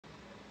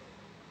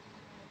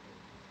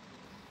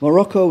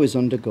Morocco is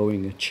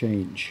undergoing a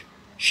change,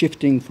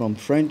 shifting from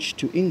French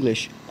to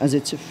English as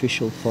its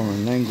official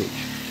foreign language.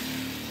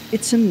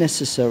 It's a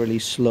necessarily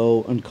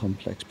slow and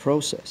complex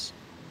process.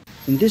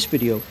 In this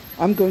video,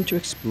 I'm going to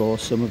explore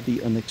some of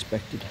the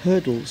unexpected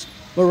hurdles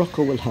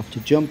Morocco will have to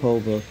jump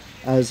over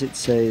as it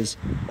says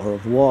au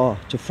revoir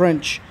to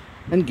French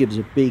and gives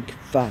a big,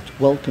 fat,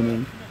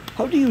 welcoming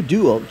 "How do you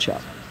do, old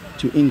chap?"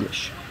 to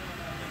English.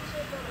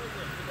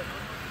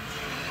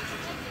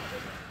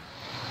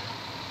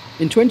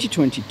 In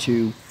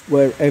 2022,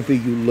 wherever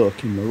you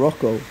look in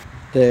Morocco,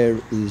 there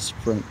is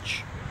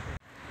French.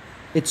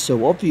 It's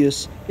so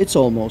obvious, it's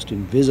almost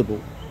invisible.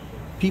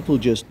 People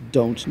just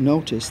don't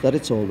notice that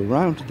it's all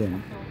around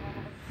them.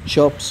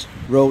 Shops,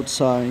 road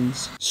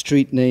signs,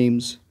 street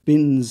names,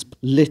 bins,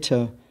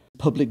 litter,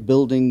 public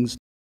buildings,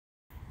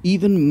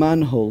 even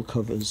manhole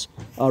covers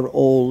are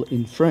all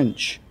in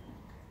French.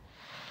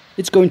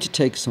 It's going to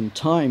take some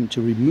time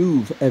to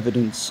remove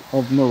evidence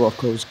of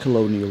Morocco's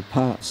colonial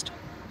past,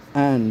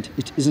 and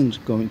it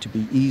isn't going to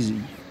be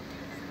easy.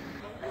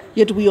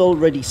 Yet we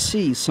already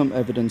see some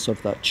evidence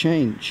of that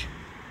change.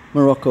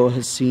 Morocco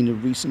has seen a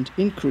recent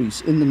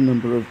increase in the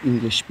number of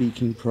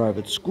English-speaking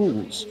private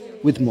schools,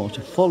 with more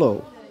to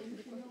follow.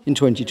 In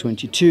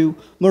 2022,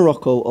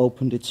 Morocco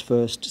opened its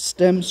first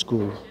STEM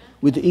school,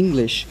 with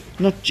English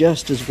not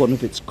just as one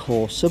of its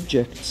core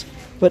subjects,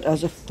 but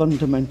as a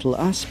fundamental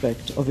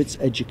aspect of its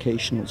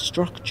educational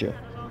structure.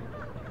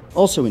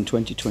 Also in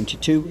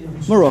 2022,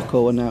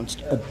 Morocco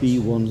announced a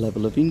B1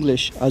 level of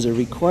English as a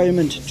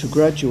requirement to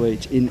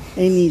graduate in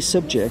any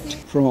subject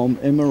from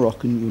a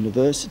Moroccan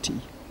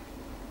university.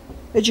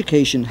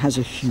 Education has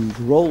a huge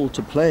role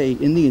to play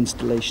in the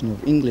installation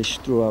of English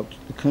throughout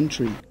the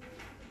country.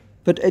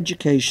 But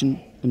education,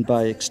 and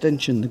by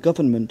extension the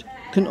government,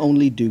 can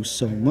only do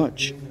so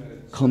much.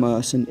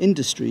 Commerce and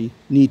industry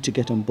need to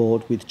get on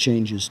board with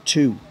changes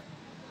too.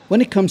 When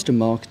it comes to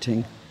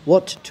marketing,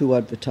 what to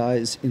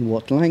advertise in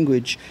what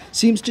language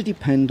seems to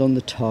depend on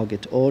the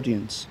target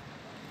audience.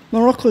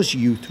 Morocco's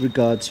youth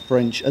regards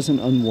French as an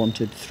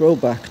unwanted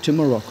throwback to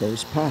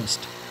Morocco's past.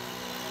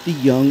 The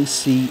young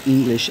see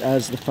English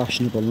as the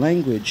fashionable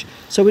language,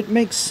 so it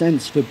makes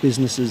sense for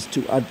businesses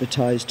to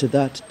advertise to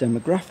that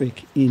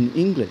demographic in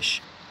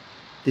English.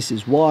 This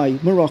is why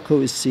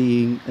Morocco is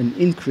seeing an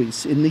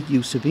increase in the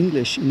use of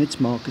English in its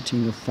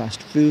marketing of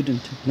fast food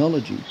and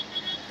technology,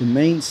 the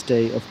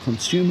mainstay of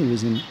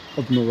consumerism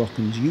of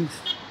Moroccan's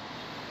youth.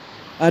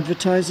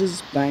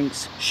 Advertisers,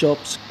 banks,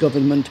 shops,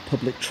 government,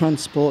 public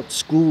transport,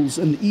 schools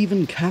and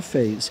even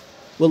cafes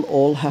will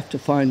all have to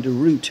find a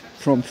route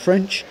from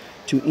French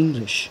to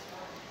English.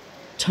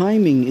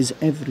 Timing is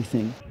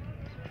everything.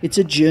 It's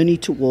a journey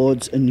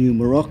towards a new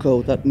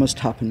Morocco that must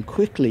happen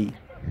quickly,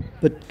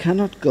 but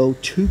cannot go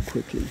too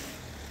quickly.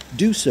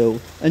 Do so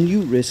and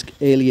you risk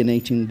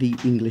alienating the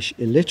English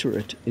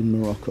illiterate in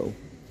Morocco,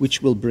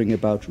 which will bring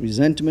about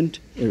resentment,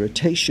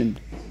 irritation,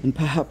 and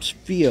perhaps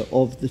fear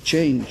of the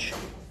change.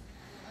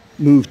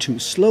 Move too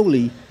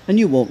slowly and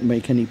you won't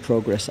make any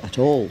progress at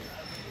all.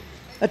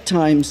 At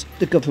times,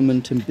 the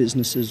government and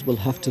businesses will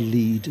have to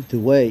lead the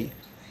way,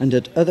 and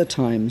at other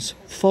times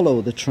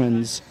follow the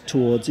trends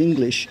towards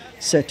English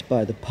set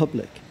by the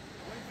public.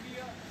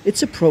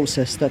 It's a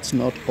process that's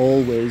not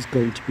always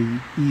going to be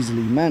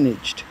easily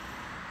managed.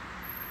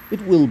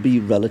 It will be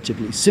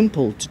relatively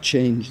simple to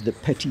change the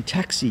petty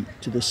taxi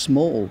to the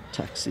small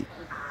taxi.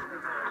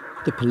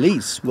 The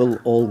police will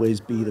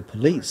always be the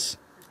police,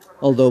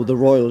 although the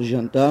Royal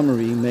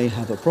Gendarmerie may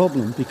have a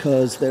problem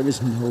because there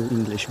is no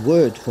English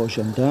word for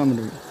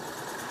gendarmerie.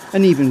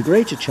 An even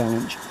greater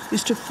challenge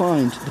is to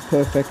find the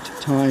perfect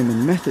time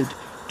and method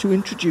to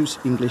introduce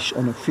English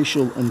on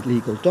official and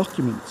legal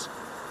documents,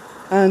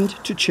 and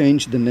to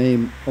change the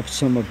name of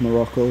some of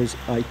Morocco's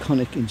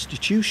iconic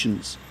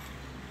institutions.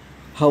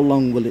 How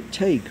long will it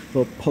take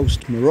for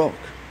Post-Maroc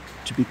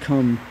to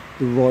become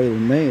the Royal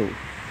Mail?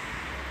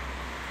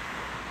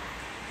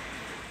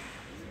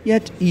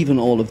 Yet even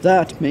all of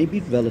that may be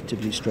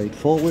relatively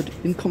straightforward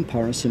in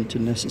comparison to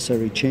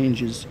necessary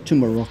changes to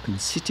Moroccan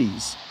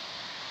cities.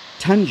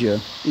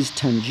 Tanger is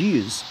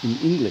Tangiers in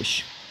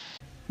English.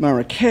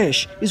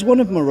 Marrakesh is one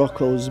of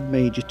Morocco's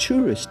major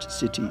tourist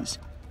cities,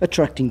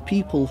 attracting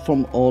people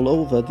from all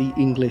over the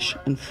English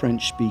and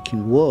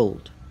French-speaking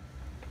world.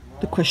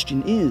 The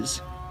question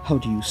is, how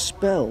do you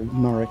spell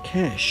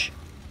Marrakesh?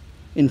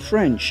 In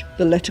French,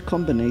 the letter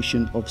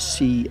combination of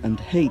C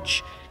and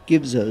H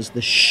gives us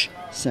the sh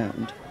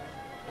sound.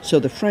 So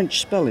the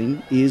French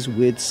spelling is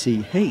with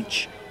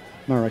CH,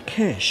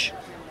 Marrakesh.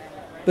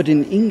 But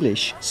in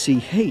English,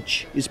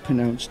 CH is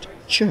pronounced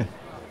ch,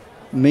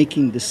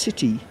 making the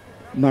city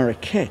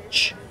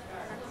Marrakech.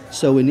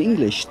 So in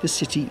English, the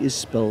city is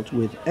spelled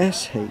with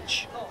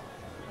SH.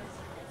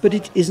 But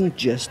it isn't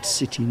just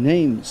city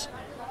names.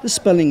 The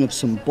spelling of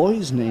some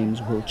boys'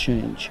 names will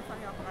change.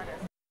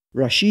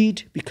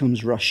 Rashid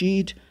becomes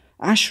Rashid,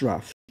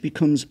 Ashraf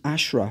becomes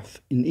Ashraf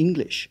in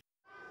English.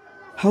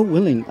 How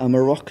willing are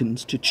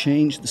Moroccans to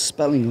change the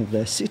spelling of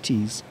their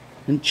cities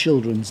and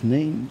children's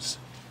names?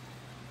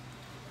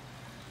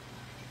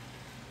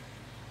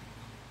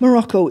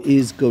 Morocco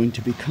is going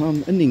to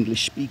become an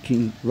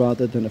English-speaking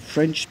rather than a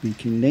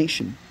French-speaking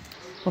nation.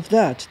 Of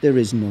that, there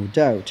is no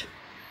doubt.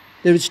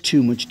 There is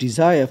too much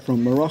desire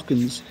from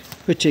Moroccans,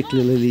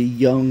 particularly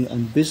young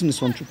and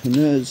business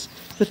entrepreneurs,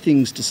 for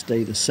things to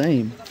stay the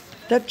same.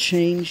 That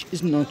change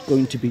is not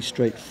going to be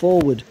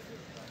straightforward,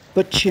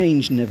 but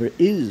change never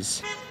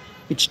is.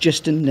 It's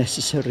just a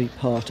necessary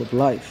part of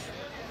life.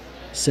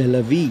 C'est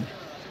la vie,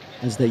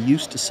 as they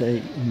used to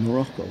say in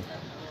Morocco.